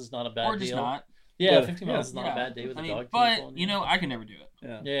 50 miles is not a bad deal. Or just not. Yeah, 50 miles is not a bad day with a dog team. But, I can never do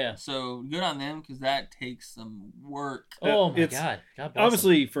it. Yeah. So good on them because that takes some work. Oh, my God. God bless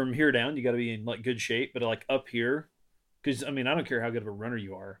obviously, from here down, you got to be in like good shape. But like up here, because I mean, I don't care how good of a runner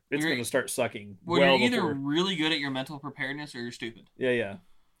you are, it's going to start sucking. Well, you're either really good at your mental preparedness or you're stupid. Yeah.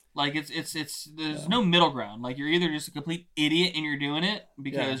 Like there's no middle ground. Like you're either just a complete idiot and you're doing it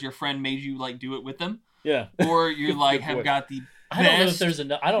because your friend made you like do it with them. Yeah. Or you like have got the I don't know if there's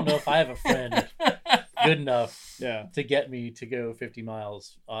enough. I don't know if I have a friend good enough to get me to go 50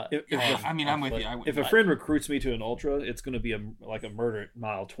 miles. I'm with you. If a friend recruits me to an ultra, it's going to be a murder at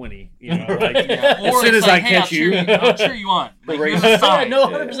mile 20. Right. As soon as I catch you, I'll cheer you on. No,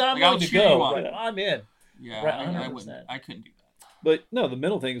 100%. I'm willing to go. I'm in. Yeah, I wouldn't. I couldn't do that. But no, the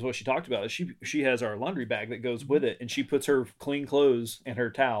middle thing is what she talked about. Is she has our laundry bag that goes with it, and she puts her clean clothes and her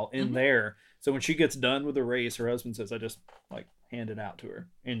towel in there. So when she gets done with the race, her husband says, "I just hand it out to her,"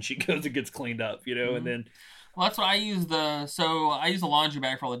 and she goes and gets cleaned up, and then. Well, that's what I use I use the laundry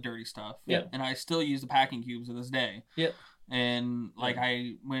bag for all the dirty stuff. Yeah. And I still use the packing cubes to this day. Yep. And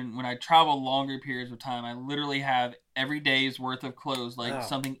when I travel longer periods of time, I literally have every day's worth of clothes,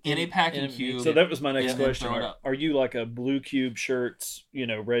 something in a packing cube. So that was my next question. Are you like a blue cube shirts,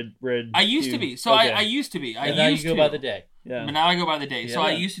 red? I used to be. So I used to be. And now you go by the day. Yeah. But now I go by the day. So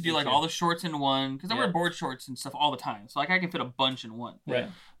I used to do all the shorts in one because I wear board shorts and stuff all the time. So I can fit a bunch in one. Right.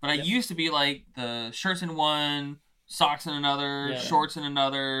 But I used to be like the shirts in one, socks in another, shorts in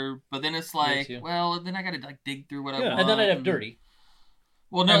another. But then it's then I got to dig through what I want. And then I'd have dirty.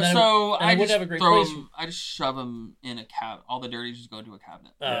 Well, no. So I just have a great throw place. them. I just shove them in a cabinet. All the dirties just go into a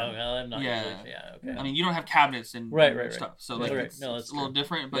cabinet. Oh, well, I'm not. Yeah. Okay. I mean, you don't have cabinets and stuff, so it's a little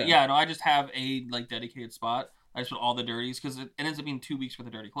different. But I just have a dedicated spot. I just put all the dirties because it ends up being 2 weeks worth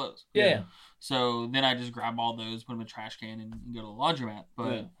of dirty clothes. Yeah. So then I just grab all those, put them in a trash can, and go to the laundromat.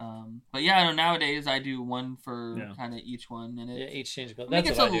 But nowadays I do one for kind of each one, and each change of clothes.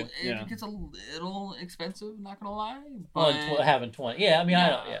 That's what I do. It gets a little expensive, not gonna lie. But having 20, I mean, I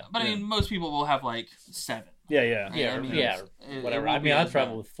don't. Yeah. But I mean, most people will have 7. Yeah. Whatever. I mean, I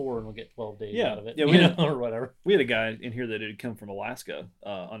travel with 4 and we'll get 12 days out of it. Yeah, or whatever. We had a guy in here that had come from Alaska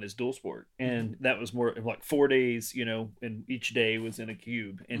on his dual sport, and that was more of 4 days, and each day was in a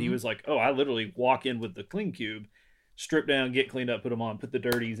cube. And he was like, "Oh, I literally walk in with the clean cube, strip down, get cleaned up, put them on, put the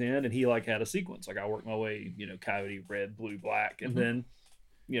dirties in," and he had a sequence. I work my way, coyote, red, blue, black, and then.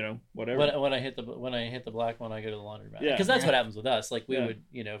 Whatever. When I hit the black one, I go to the laundromat. Because that's what happens with us. We would,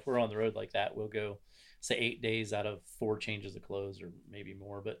 if we're on the road like that, we'll go say 8 days out of 4 changes of clothes or maybe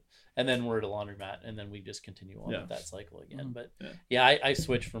more, and then we're at a laundromat and then we just continue on with that cycle again. But I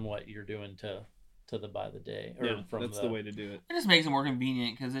switch from what you're doing to the by the day. That's the way to do it. It just makes it more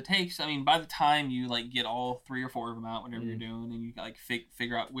convenient because it takes. I mean, by the time you get all 3 or 4 of them out, whatever you're doing, and you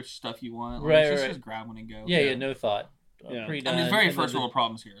figure out which stuff you want, just grab one and go. Yeah, no thought. I mean, it's very first world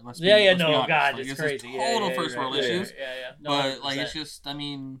problems here. Let's be honest. It's crazy. Total first world issues. Yeah. No, but it's just. I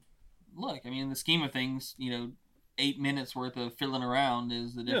mean, look. I mean, in the scheme of things, 8 minutes worth of fiddling around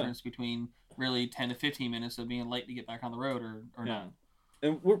is the difference between really 10 to 15 minutes of being late to get back on the road or not.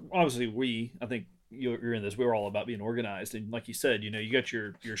 And we're obviously I think you're in this. We're all about being organized, and like you said, you got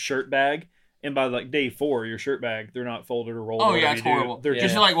your shirt bag. And by day 4, your shirt bag, they're not folded or rolled. Oh yeah, it's horrible. They're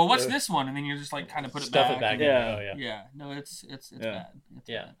just well, what's this one? And then you're just kind of put it back. Stuff it back. Yeah. No, it's bad.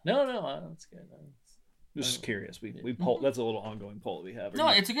 Bad. No, that's good. Just curious. We poll. That's a little ongoing poll that we have. No,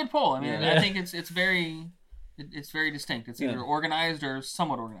 it's a good poll. I mean, I think it's very distinct. It's either organized or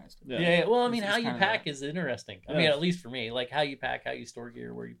somewhat organized. Yeah. Well, I mean, how you pack is interesting. I mean, at least for me, like how you pack, how you store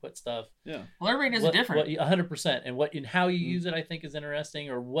gear, where you put stuff. Yeah. Well, everybody does it different. 100%, and how you use it, I think, is interesting,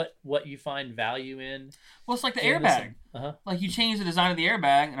 or what you find value in. Well, it's like the airbag. Like you change the design of the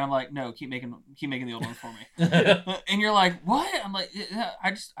airbag, and I'm like, no, keep making the old ones for me. And you're like, what? I'm like,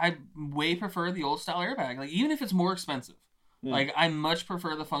 I way prefer the old style airbag. Like even if it's more expensive. Like I much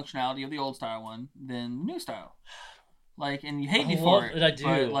prefer the functionality of the old style one than the new style. Like, and you hate me for it. I do.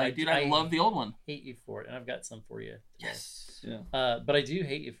 But, like, dude, I love the old one. Hate you for it, and I've got some for you today. Yes. Yeah. But I do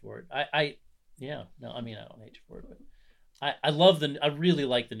hate you for it. I don't hate you for it, but I really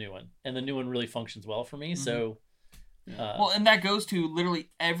like the new one, and the new one really functions well for me. So. Well, and that goes to literally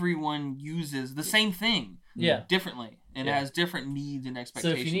everyone uses the same thing. Differently, and has different needs and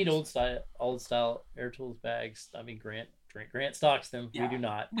expectations. So if you need old style Air Tools bags, I mean Grant stocks them. We do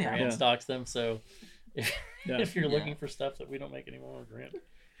not. Grant stocks them. So if you're looking for stuff that we don't make anymore,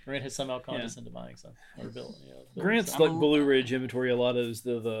 Grant has somehow condescended to buying some or built. Grant's like Blue Ridge inventory. A lot of is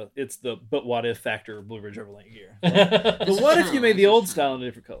it's the but what if factor of Blue Ridge overland gear. But what if you made the old style in a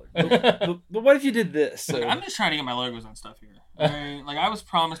different color? But what if you did this? So. I'm just trying to get my logos on stuff here. Right? Like I was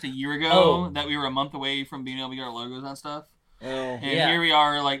promised a year ago that we were a month away from being able to get our logos on stuff. And here we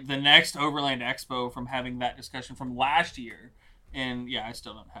are, like the next Overland Expo from having that discussion from last year. And I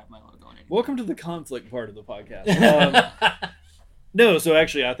still don't have my logo on it. Welcome to the conflict part of the podcast. No, so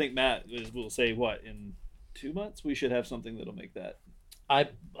actually, I think Matt will say in 2 months we should have something that'll make that. I'm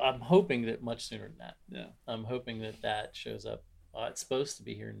hoping that much sooner than that. Yeah, I'm hoping that shows up. It's supposed to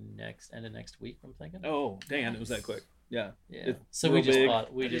be here end of next week. I'm thinking. Oh, dang! It was that quick. Yeah. So we just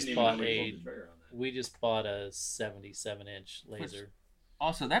bought a 77-inch laser.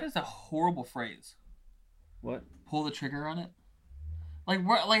 Also, that is a horrible phrase. What? Pull the trigger on it. Like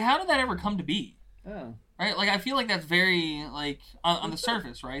how did that ever come to be? Oh. Right, like I feel like that's very like on the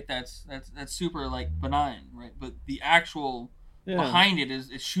surface, right? That's super like benign, right? But the actual behind it is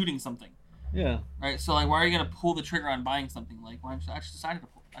shooting something. Yeah. Right. So like, why are you gonna pull the trigger on buying something? Like, I just decided to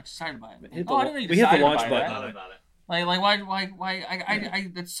buy it. We hit the launch button. Like why?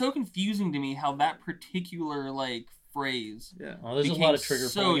 That's so confusing to me how that particular like phrase. Yeah. Well, there's a lot of trigger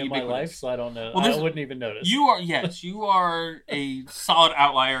pulling in my life, so I don't know. Well, I wouldn't even notice. You are a solid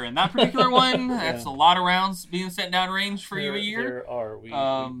outlier in that particular one. That's a lot of rounds being sent down range for you a year. There are. We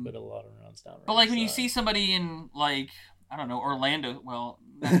put a lot of rounds down range. But like when you see somebody in like I don't know Orlando, well,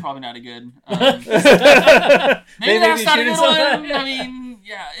 that's probably not a good. Maybe that's not a good one. I mean,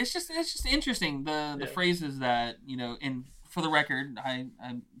 it's just interesting the phrases that And for the record,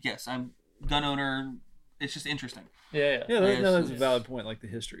 I'm gun owner. It's just interesting. That's a valid point. Like the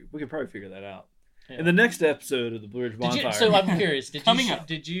history, we could probably figure that out. In the next episode of the Blue Ridge Bonfire. So I'm curious.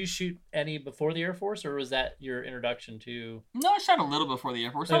 Did you shoot any before the Air Force, or was that your introduction to? No, I shot a little before the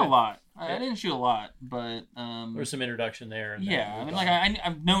Air Force. Not a lot. I didn't shoot a lot, but there was some introduction there. And I mean, like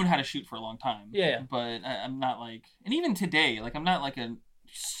I've known how to shoot for a long time. Yeah. But I'm not like, and even today, like I'm not like a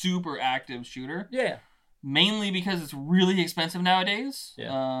super active shooter. Yeah. Mainly because it's really expensive nowadays.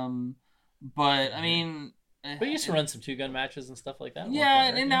 Yeah. But I mean. But you used to run some 2-gun matches and stuff like that. Yeah,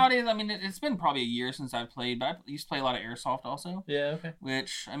 and nowadays, I mean, it's been probably a year since I've played, but I used to play a lot of airsoft also. Yeah, okay.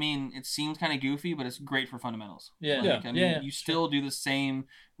 Which, I mean, it seems kind of goofy, but it's great for fundamentals. Yeah, I mean, you still do the same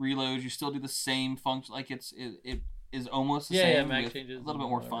reloads, you still do the same function. Like it is almost the same. With a little bit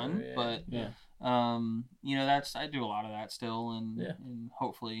more fun, but I do a lot of that still, and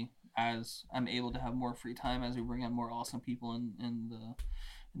hopefully, as I'm able to have more free time, as we bring on more awesome people in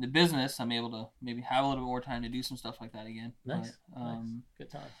the business, I'm able to maybe have a little bit more time to do some stuff like that again. Nice.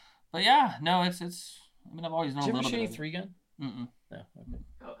 Good time. But yeah, no, it's. I mean, I've always known a little bit. Did you ever shoot any 3-gun? Mm-mm. No. Okay.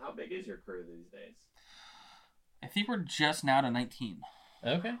 How big is your crew these days? I think we're just now to 19.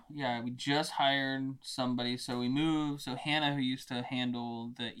 Okay. Yeah, we just hired somebody. So we moved. So Hannah, who used to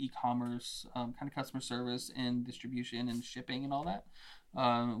handle the e-commerce kind of customer service and distribution and shipping and all that,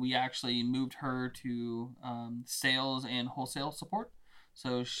 we actually moved her to sales and wholesale support.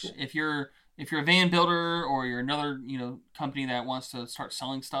 So if you're a van builder or you're another company that wants to start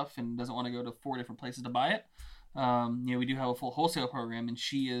selling stuff and doesn't want to go to 4 different places to buy it, we do have a full wholesale program, and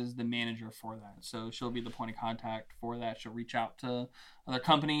she is the manager for that. So she'll be the point of contact for that. She'll reach out to other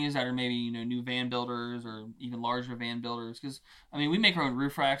companies that are maybe new van builders or even larger van builders, because I mean we make our own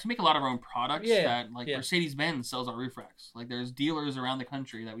roof racks. We make a lot of our own products Mercedes-Benz sells our roof racks. Like there's dealers around the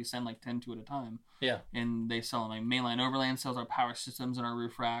country that we send like 10 to at a time. Yeah, and they sell them. Like Mainline Overland sells our power systems and our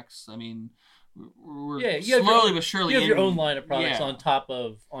roof racks. I mean, we're slowly but surely. You have your own line of products on top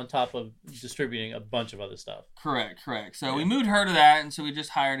of distributing a bunch of other stuff. Correct. So we moved her to that, and so we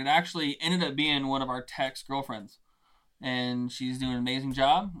just hired. It actually ended up being one of our tech's girlfriends, and she's doing an amazing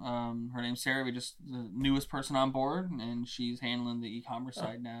job. Her name's Sarah. We just the newest person on board, and she's handling the e-commerce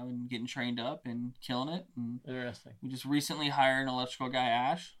side now and getting trained up and killing it. And interesting. We just recently hired an electrical guy,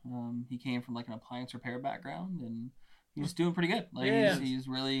 Ash. He came from like an appliance repair background, and he's doing pretty good. Like he's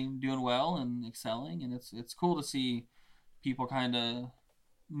really doing well and excelling, and it's cool to see people kind of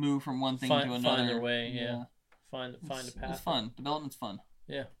move from one thing to another. Find their way, Find a path. It's fun. Development's fun.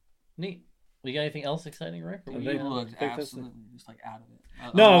 Yeah, neat. We got anything else exciting, Rick? You looked absolutely just like out of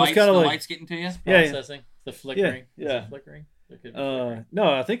it. No, I was kind of like lights getting to you. Processing the flickering. Yeah. Is it flickering?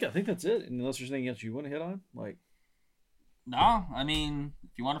 No, I think that's it. Unless there's anything else you want to hit on, like. No, I mean,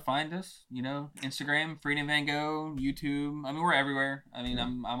 if you want to find us, Instagram, Freedom Van Gogh, YouTube. I mean, we're everywhere. I mean,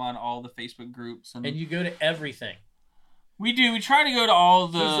 I'm on all the Facebook groups. And you go to everything. We do. We try to go to all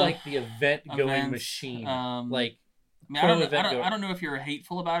the... This is like the event-going machine. I don't know if you're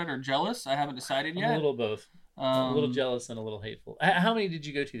hateful about it or jealous. I haven't decided yet. A little both. A little jealous and a little hateful. How many did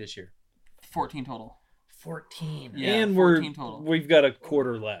you go to this year? 14 total. 14. Yeah, and 14 total. We've got a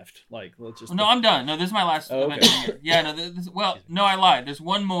quarter left. Like, let's just. No, I'm done. No, this is my last event of the year. Yeah, no, I lied. There's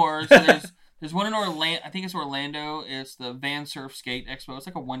one more. So there's one in Orlando. I think it's Orlando. It's the Van Surf Skate Expo. It's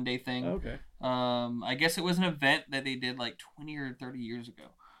like a one-day thing. Okay. I guess it was an event that they did like 20 or 30 years ago.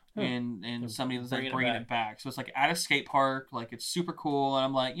 And somebody was like bringing it back. So it's like at a skate park. Like, it's super cool. And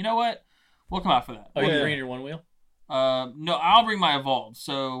I'm like, you know what? We'll come out for that. Oh, you're bringing your one wheel? No, I'll bring my Evolve.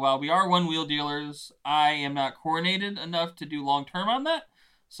 So while we are one wheel dealers, I am not coordinated enough to do long term on that.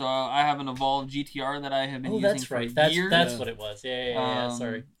 So I have an Evolve GTR that I have been using for years. That's what it was. Yeah.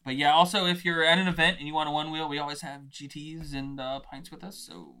 Sorry. But yeah, also if you're at an event and you want a one wheel, we always have GTs and pints with us.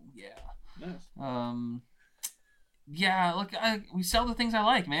 So yeah. Nice. Yeah, look, we sell the things I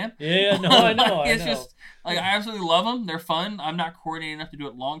like, man. Yeah, no, I know. It's just like I absolutely love them. They're fun. I'm not coordinated enough to do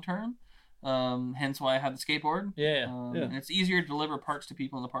it long term. Hence why I have the skateboard. And it's easier to deliver parts to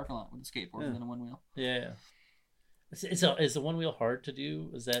people in the parking lot with a skateboard than a one wheel. Yeah. Is the one wheel hard to do?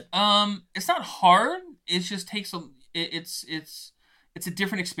 Is that? It's not hard. It just takes it's a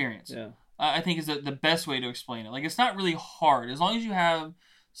different experience. Yeah. I think is the best way to explain it. Like, it's not really hard as long as you have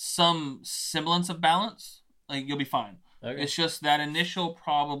some semblance of balance. Like, you'll be fine. Okay. It's just that initial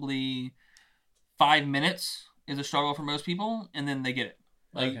probably 5 minutes is a struggle for most people, and then they get it.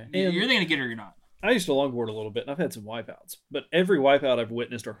 Like, you're either going to get it or you're not. I used to longboard a little bit, and I've had some wipeouts. But every wipeout I've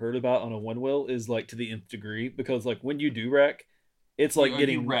witnessed or heard about on a one wheel is like to the nth degree, because like when you do wreck, it's like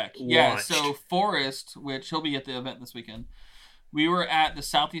getting wrecked. Yeah. So Forrest, which he'll be at the event this weekend, we were at the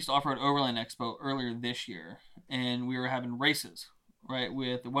Southeast Off-Road Overland Expo earlier this year, and we were having races, right,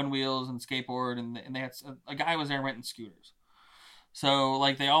 with the one wheels and skateboard, and they had a guy was there renting scooters. So,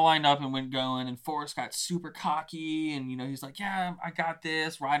 like, they all lined up and went going, and Forrest got super cocky, and, he's like, yeah, I got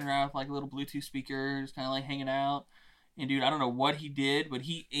this, riding around with, like, a little Bluetooth speaker, just kind of, like, hanging out. And, dude, I don't know what he did, but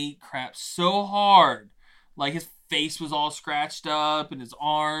he ate crap so hard. Like, his face was all scratched up, and his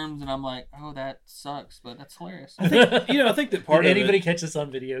arms, and I'm like, oh, that sucks, but that's hilarious. I think that part Did anybody catch this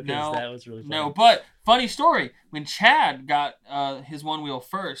on video? Because that was really funny. No, but, funny story, when Chad got his one wheel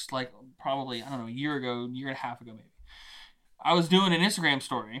first, like, probably, I don't know, a year and a half ago, maybe. I was doing an Instagram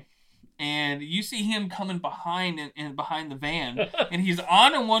story, and you see him coming behind the van, and he's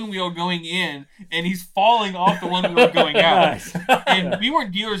on a one wheel going in, and he's falling off the one wheel going out. Nice. And we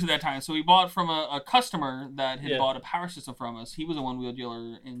weren't dealers at that time, so we bought from a customer that had bought a power system from us. He was a one wheel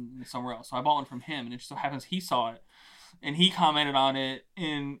dealer in somewhere else, so I bought one from him, and it just so happens he saw it, and he commented on it,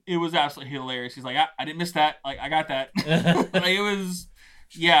 and it was absolutely hilarious. He's like, I didn't miss that. Like, I got that. Like, it was,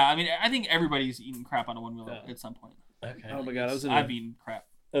 I mean, I think everybody's eating crap on a one wheel at some point. Okay. Oh my God, I've eaten crap.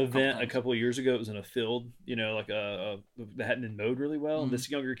 Event a couple of years ago. It was in a field, like that hadn't been mowed really well. Mm-hmm. And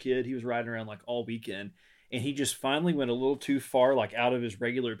this younger kid, he was riding around like all weekend, and he just finally went a little too far, like out of his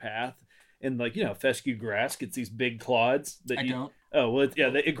regular path. And like fescue grass gets these big clods that don't. Oh well,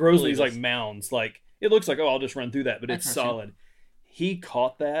 it grows these like mounds. Like it looks like I'll just run through that, but it's solid. He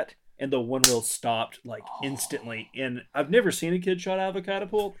caught that. And the one wheel stopped like instantly. And I've never seen a kid shot out of a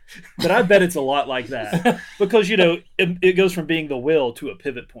catapult, but I bet it's a lot like that. Because, it goes from being the wheel to a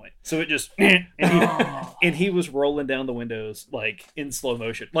pivot point. So it just, and he was rolling down the windows like in slow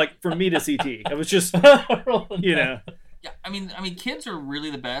motion. Like for me to CT. I was just, Yeah, I mean, kids are really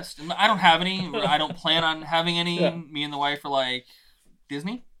the best. And I don't have any. I don't plan on having any. Yeah. Me and the wife are like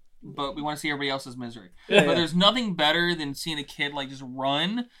Disney. But we want to see everybody else's misery. But there's nothing better than seeing a kid like just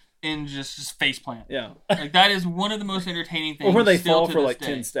run and just face plant. Yeah. Like that is one of the most entertaining things. Or when they fall to for this like day.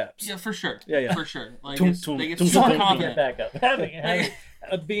 10 steps. Yeah, for sure. Yeah. For sure. Like they get super confident. Get back up. Having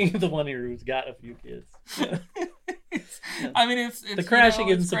being the one here who's got a few kids. I mean, it's the crashing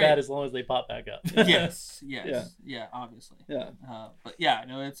it's isn't so bad as long as they pop back up. Yes, obviously. Yeah. But yeah,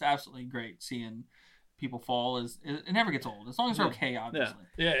 no, it's absolutely great seeing people fall. It never gets old as long as they're okay, obviously.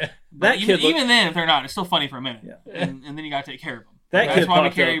 Yeah. But even then, if they're not, it's still funny for a minute. Yeah. And then you got to take care of them. That's why we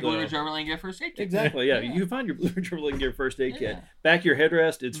carry Blue Ridge Overland Gear First Aid Kit. Exactly. Yeah. You can find your Blue Ridge Overland Gear First Aid Kit. Back your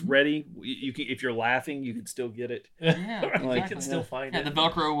headrest. It's ready. You can, if you're laughing, you can still get it. Yeah. Exactly. You can still find it. The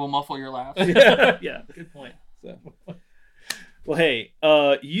Velcro will muffle your laugh. Yeah. Good point. So. Well, hey,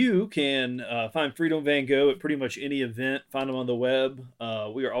 you can find Freedom Van Gogh at pretty much any event. Find them on the web.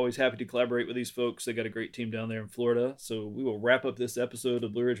 We are always happy to collaborate with these folks. They got a great team down there in Florida. So we will wrap up this episode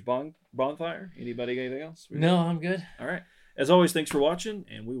of Blue Ridge Bonfire. Anybody got anything else? No, I'm good. All right. As always, thanks for watching,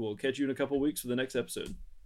 and we will catch you in a couple weeks for the next episode.